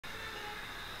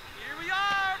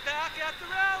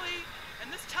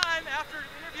time, after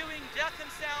interviewing Death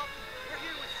himself, we're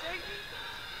here with Satan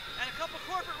and a couple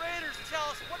corporate raiders to tell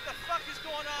us what the fuck is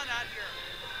going on out here.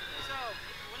 So,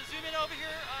 want to zoom in over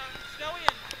here, Snowy,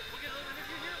 and we'll get a little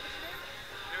interview here. What's your name?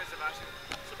 My name is Sebastian.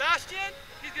 Sebastian,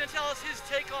 he's going to tell us his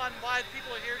take on why the people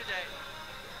are here today.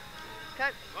 Okay.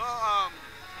 Well,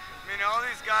 I mean, all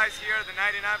these guys here, the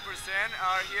 99%,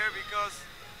 are here because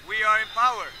we are in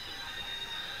power.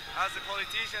 As the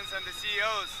politicians and the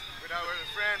CEOs, with our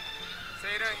friend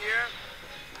Satan here.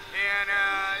 And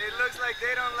it looks like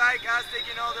they don't like us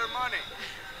taking all their money.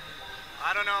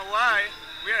 I don't know why.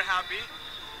 We are happy.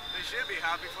 They should be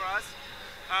happy for us.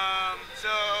 So,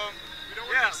 we don't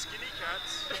want to be skinny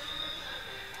cats.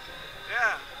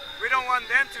 Yeah, we don't want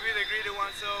them to be the greedy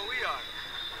ones, so we are.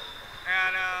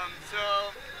 And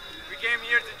so we came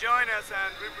here to join us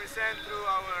and represent through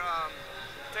our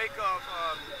take of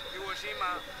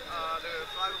Hiroshima, the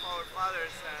flag of our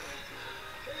fathers, and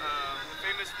the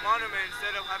famous monument,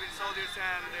 instead of having soldiers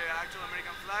and the actual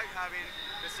American flag, having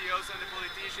the CEOs and the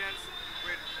politicians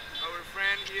with our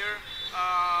friend here,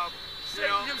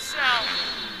 Satan himself,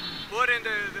 putting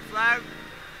the flag,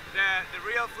 the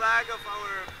real flag of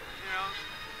our,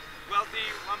 wealthy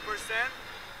 1%,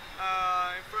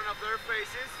 in front of their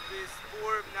faces, this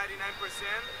poor 99%,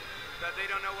 that they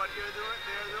don't know what they're doing,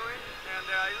 and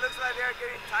it looks like they're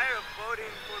getting tired of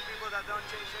voting for people that don't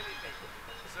change anything.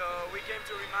 So we came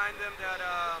to remind them that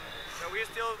we're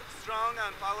still strong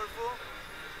and powerful.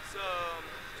 So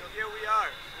here we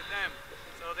are with them,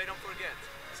 so they don't forget.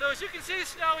 So as you can see,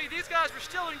 Snowy, these guys were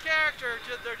still in character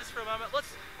there just for a moment.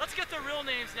 Let's get their real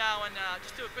names now and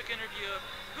just do a quick interview of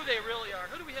who they really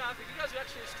are. Who do we have? You guys are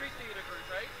actually a street theater group,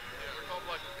 right? Yeah, we're called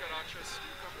Los Cucaraches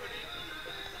Company.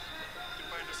 You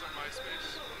can find us on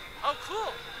MySpace. Oh,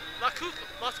 cool. Los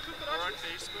Cucaraches? Or on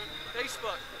Facebook.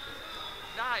 Facebook.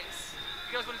 Nice.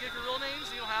 You guys want to give your real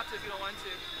names? You don't have to if you don't want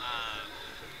to.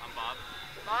 I'm Bob.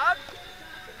 Bob?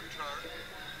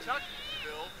 Chuck?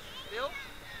 Bill. Bill?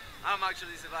 I'm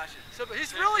actually Sebastian. So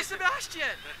he's really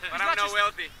Sebastian. But I'm not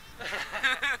wealthy.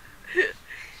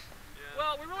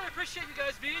 Well, we really appreciate you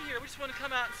guys being here. We just want to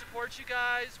come out and support you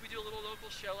guys. We do a little local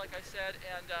show, like I said,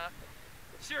 and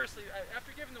seriously,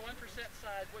 after giving the 1%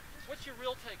 side, what's your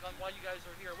real take on why you guys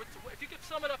are here? If you could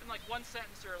sum it up in like one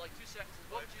sentence or like 2 sentences,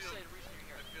 what would you say the reason you're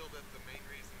here? I feel that the main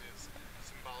reason is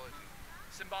symbology.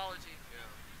 Symbology. Yeah.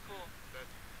 Cool.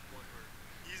 That's one word.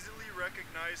 Easily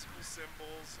recognizable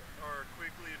symbols are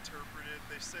quickly interpreted.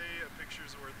 They say a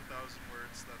picture's worth 1,000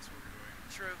 words. That's what we're doing.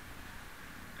 True.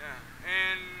 Yeah,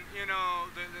 and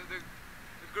the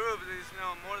group is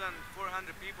more than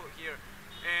 400 people here,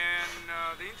 and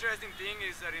the interesting thing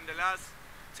is that in the last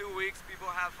 2 weeks, people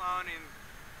have found in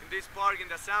this park in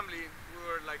the assembly, we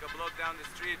were like a block down the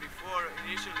street before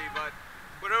initially, but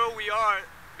wherever we are,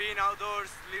 being outdoors,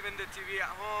 leaving the TV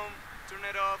at home, turn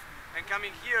it off, and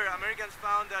coming here, Americans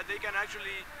found that they can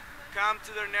actually come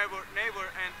to their neighbor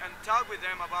and talk with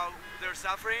them about their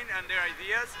suffering and their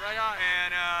ideas. Right on.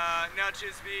 And not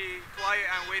just be quiet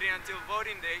and waiting until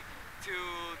voting day to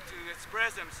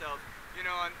express themselves.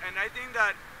 And I think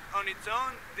that on its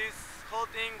own, this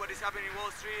whole thing, what is happening in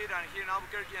Wall Street and here in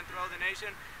Albuquerque and throughout the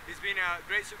nation, has been a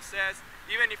great success,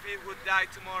 even if it would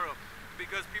die tomorrow,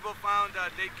 because people found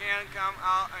that they can come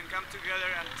out and come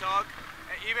together and talk,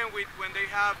 even when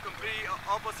they have completely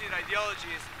opposite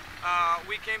ideologies.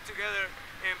 We came together,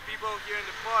 and people here in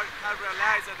the park have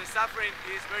realized that the suffering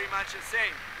is very much the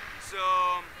same. So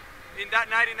in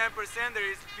that 99%, there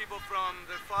is people from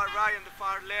the far right and the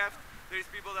far left. There is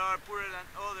people that are poorer than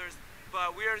others,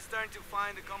 but we are starting to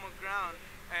find the common ground,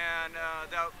 and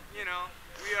that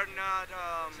we are not.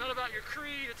 It's not about your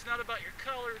creed. It's not about your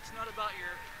color. It's not about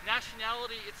your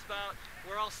nationality. It's about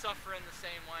we're all suffering the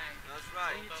same way. That's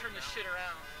right. We need to turn this shit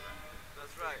around.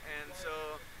 That's right, and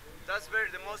so. That's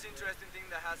the most interesting thing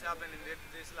that has happened in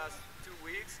these last 2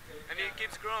 weeks, and it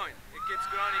keeps growing. It keeps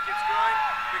growing. It keeps growing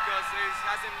because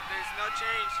there's no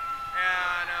change,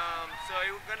 and so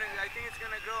I think it's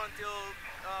gonna grow until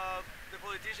the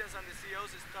politicians and the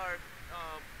CEOs start,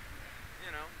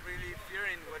 really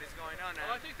fearing what is going on.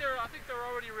 Well, I think they're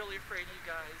already really afraid of you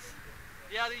guys.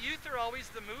 Yeah, the youth are always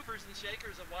the movers and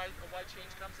shakers of why change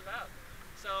comes about.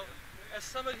 So, as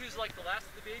someone who's like the last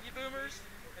of the baby boomers.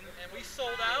 And we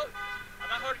sold out.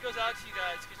 My heart goes out to you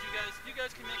guys because you guys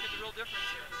can make a real difference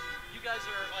here. You guys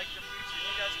are like the future.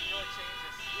 You guys can really change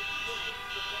this. Thank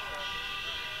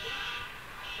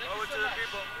you so much.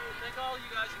 People. Thank all you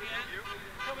guys again for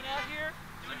coming out here,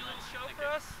 doing a little show for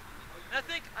us. And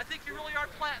I think you really are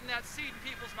planting that seed in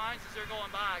people's minds as they're going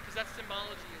by, because that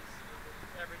symbology is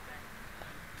everything.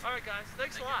 All right, guys.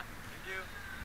 Thanks a lot. Thank you.